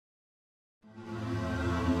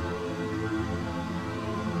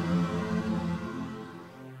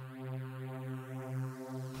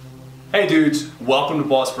Hey dudes, welcome to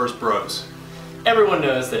Boss vs. Bros. Everyone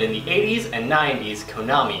knows that in the 80s and 90s,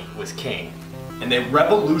 Konami was king. And they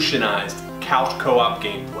revolutionized couch co-op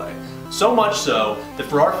gameplay. So much so that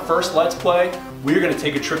for our first Let's Play, we're going to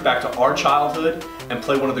take a trip back to our childhood and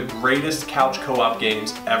play one of the greatest couch co-op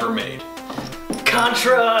games ever made.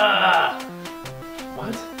 Contra!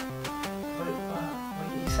 What?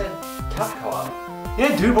 You said couch co-op.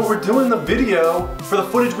 Yeah, dude, but we're doing the video for the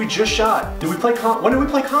footage we just shot. When did we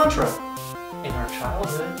play Contra? In our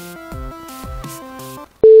childhood.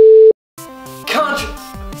 Contra!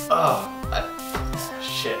 Oh,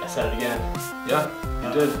 shit, I said it again. Yeah,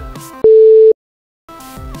 you did.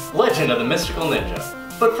 Legend of the Mystical Ninja.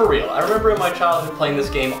 But for real, I remember in my childhood playing this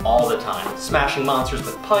game all the time, smashing monsters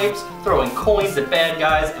with pipes, throwing coins at bad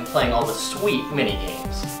guys, and playing all the sweet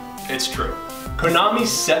mini-games. It's true. Konami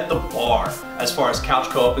set the bar as far as couch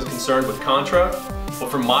co-op is concerned with Contra, but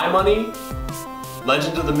for my money,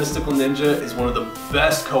 Legend of the Mystical Ninja is one of the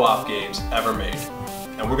best co-op games ever made.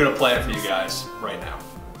 And we're gonna play it for you guys right now.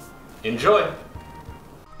 Enjoy!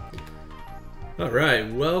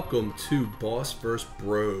 Alright, welcome to Boss vs.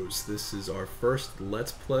 Bros. This is our first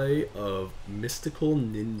Let's Play of Mystical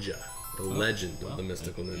Ninja, the Legend of the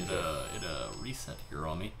Mystical Ninja. It reset here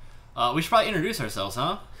on me. We should probably introduce ourselves,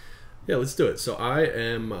 huh? Yeah, let's do it. So I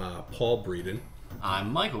am Paul Breeden.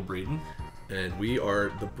 I'm Michael Breeden. And we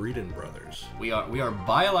are the Breeden brothers. We are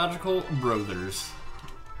biological brothers.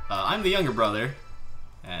 I'm the younger brother,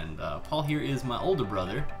 and Paul here is my older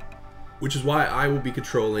brother. Which is why I will be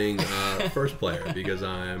controlling first player, because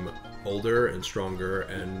I'm older and stronger,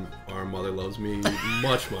 and our mother loves me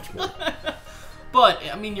much, much more. But,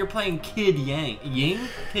 I mean, you're playing Kid Yang.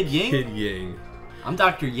 Kid Yang? Kid Yang. I'm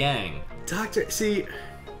Dr. Yang. See...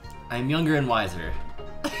 I'm younger and wiser.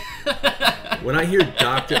 When I hear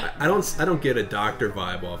doctor, I don't get a doctor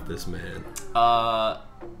vibe off this man.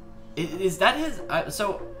 Is that his?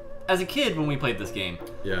 So, as a kid when we played this game,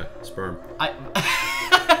 yeah, sperm. I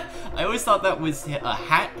always thought that was a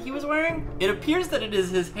hat he was wearing. It appears that it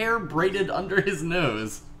is his hair braided under his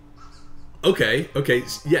nose. Okay,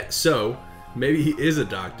 yeah. So maybe he is a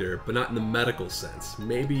doctor, but not in the medical sense.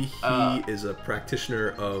 Maybe he is a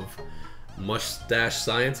practitioner of mustache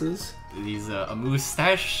sciences. He's a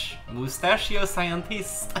mustachio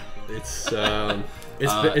scientist. It's Japan.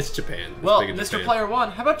 It's well, big in Mr. Japan. Player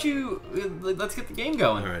One, how about you? Let's get the game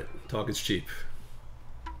going. All right, talk is cheap.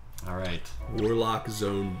 All right. Warlock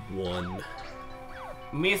Zone 1.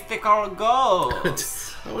 Mystical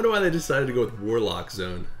Ghost. I wonder why they decided to go with Warlock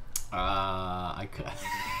Zone. I could.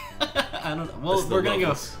 I don't know. Well, we're gonna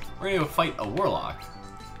go fight a warlock.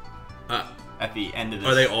 At the end of this.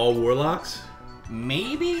 Are they all warlocks?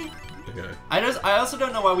 Maybe. Okay. I also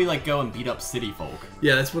don't know why we like go and beat up city folk.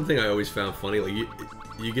 Yeah, that's one thing I always found funny. Like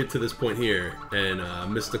you get to this point here,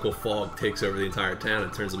 and mystical fog takes over the entire town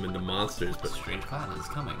and turns them into monsters. But strange cloud is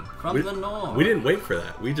coming from the north. We didn't wait for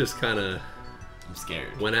that. We just kind of. I'm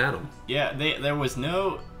scared. Went at them. Yeah, there was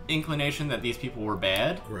no inclination that these people were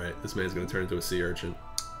bad. Right. This man's gonna turn into a sea urchin.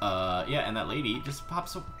 Yeah, and that lady just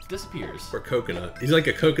disappears. Or coconut. He's like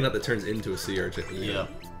a coconut that turns into a sea urchin. Yeah.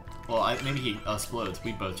 Well, maybe he explodes.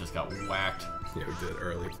 We both just got whacked. Yeah, we did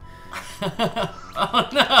early. Oh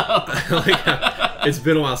no! Like, it's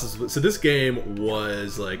been a while since. So this game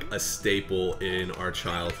was like a staple in our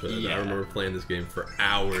childhood. Yeah. I remember playing this game for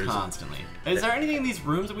hours. Constantly. Is there anything in these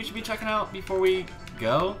rooms that we should be checking out before we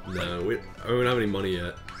go? No, we don't have any money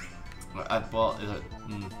yet. Well, is it?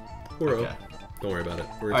 Okay. Don't worry about it.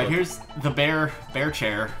 Alright, here's the bear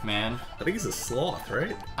chair, man. I think he's a sloth,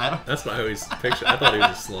 right? I don't... That's what I always pictured. I thought he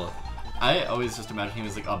was a sloth. I always just imagined he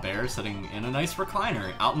was like a bear sitting in a nice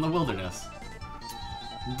recliner out in the wilderness.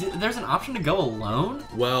 There's an option to go alone?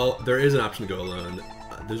 Well, there is an option to go alone.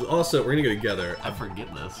 There's also, we're gonna go together. I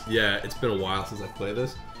forget this. Yeah, it's been a while since I played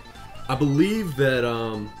this. I believe that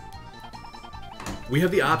we have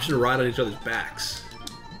the option to ride on each other's backs.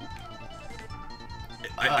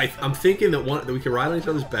 I'm thinking that we can ride on each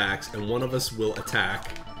other's backs, and one of us will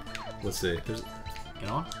attack. Let's see. Get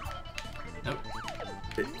on? Nope.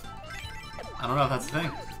 I don't know if that's the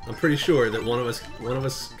thing. I'm pretty sure that one of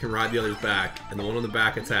us can ride the other's back, and the one on the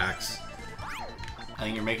back attacks. I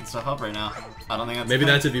think you're making stuff up right now. I don't think that's. Maybe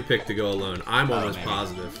that's if you pick to go alone. I'm almost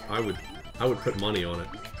positive. I would put money on it.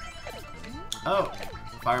 Oh,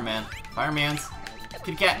 fireman, fireman's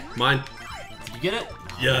kitty cat. Mine. Did you get it?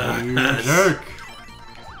 Yes. Jerk.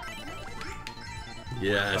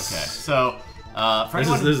 Yes. Okay, so for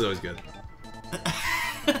anyone... this is always good.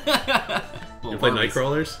 You play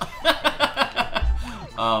Nightcrawlers?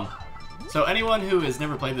 So anyone who has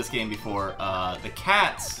never played this game before, the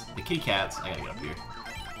kitty cats, I gotta get up here.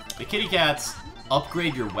 The kitty cats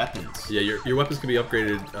upgrade your weapons. Yeah, your weapons can be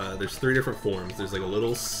upgraded. There's 3 different forms. There's like a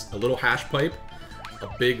little hash pipe, a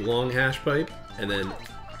big long hash pipe, and then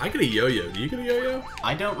I get a yo-yo. Do you get a yo-yo?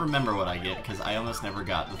 I don't remember what I get because I almost never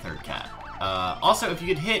got the 3rd cat. Also, if you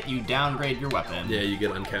get hit, you downgrade your weapon. Yeah, you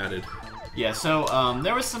get uncatted. Yeah, so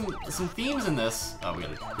there was some themes in this. Oh, we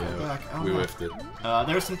gotta go back. Oh, we whiffed it.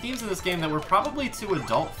 There were some themes in this game that were probably too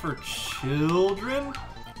adult for children.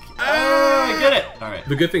 I get it. All right.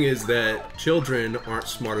 The good thing is that children aren't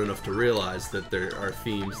smart enough to realize that there are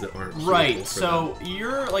themes that aren't right. For so them.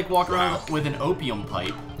 You're like walking around with an opium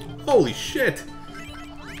pipe. Holy shit!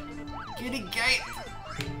 Get it, gate.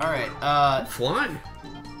 All right. Flying.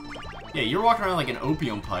 Yeah, you're walking around like an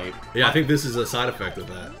opium pipe. Yeah, I think this is a side effect of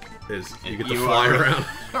that. Is you get to fly around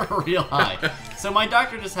real high. So my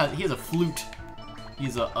doctor he has a flute.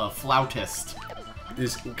 He's a flautist.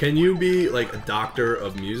 Can you be like a doctor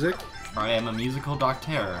of music? I am a musical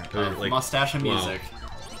doctor of like, mustache and music.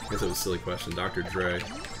 I guess it was a silly question. Dr. Dre.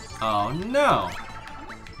 Oh no.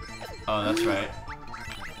 Oh, that's right.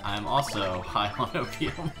 I'm also high on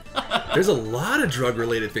opium. There's a lot of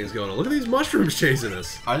drug-related things going on. Look at these mushrooms chasing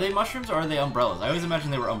us. Are they mushrooms or are they umbrellas? I always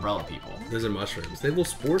imagined they were umbrella people. Those are mushrooms. They have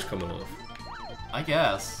little spores coming off. I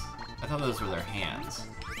guess. I thought those were their hands.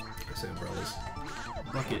 I say umbrellas.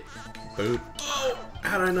 Look it. Boom. Oh!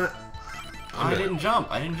 How did I not? I didn't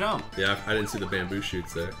jump. I didn't jump. Yeah, I didn't see the bamboo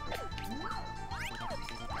shoots there.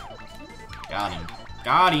 Got him.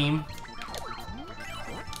 Got him.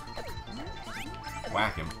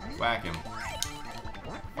 Whack him. Whack him.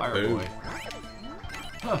 Fire Boom. boy.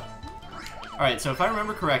 Huh. Alright, so if I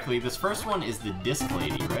remember correctly, this first one is the disc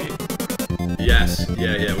lady, right? Yes.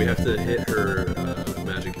 Yeah. We have to hit her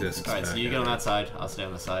magic discs. Alright, so you get on that side. I'll stay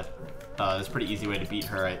on this side. There's a pretty easy way to beat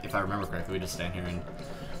her, if I remember correctly. We just stand here and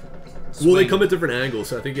swing. Well, they come at different angles,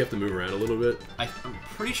 so I think you have to move around a little bit. I'm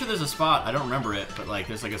pretty sure there's a spot. I don't remember it, but like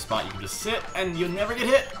there's like a spot you can just sit and you'll never get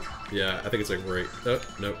hit. Yeah, I think it's like right. Oh,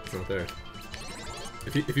 nope, it's not there.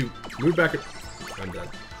 If you move back, I'm dead.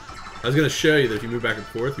 I was gonna show you that if you move back and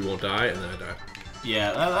forth, you won't die, and then I die.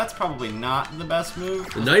 Yeah, that's probably not the best move.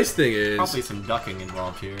 The nice thing is probably some ducking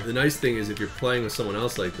involved here. The nice thing is if you're playing with someone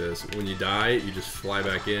else like this, when you die, you just fly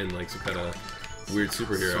back in like some kind of weird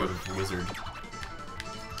superhero. Sort of wizard.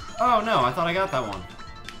 Oh no, I thought I got that one.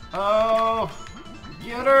 Oh,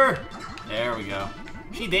 get her! There we go.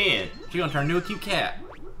 She dead. She gonna turn into a cute cat.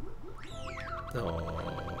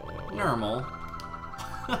 Oh. Normal.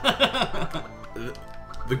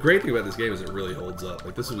 The great thing about this game is it really holds up.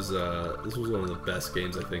 Like this was one of the best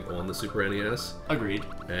games I think on the Super NES. Agreed.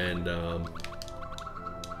 And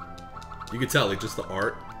you could tell like just the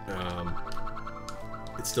art.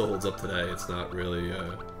 It still holds up today. It's not really.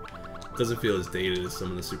 It doesn't feel as dated as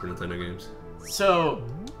some of the Super Nintendo games. So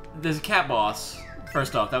there's a cat boss.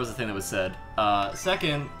 First off, that was the thing that was said.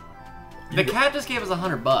 Second, the cat just gave us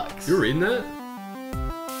 $100. You were reading that?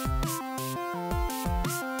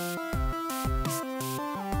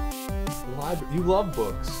 You love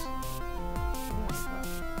books.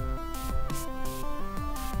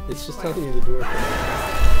 It's just telling you the door.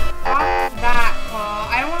 Stop that, Paul.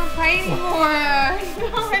 I don't want to play anymore.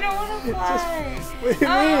 No, I don't want to play. What do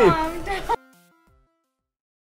you mean?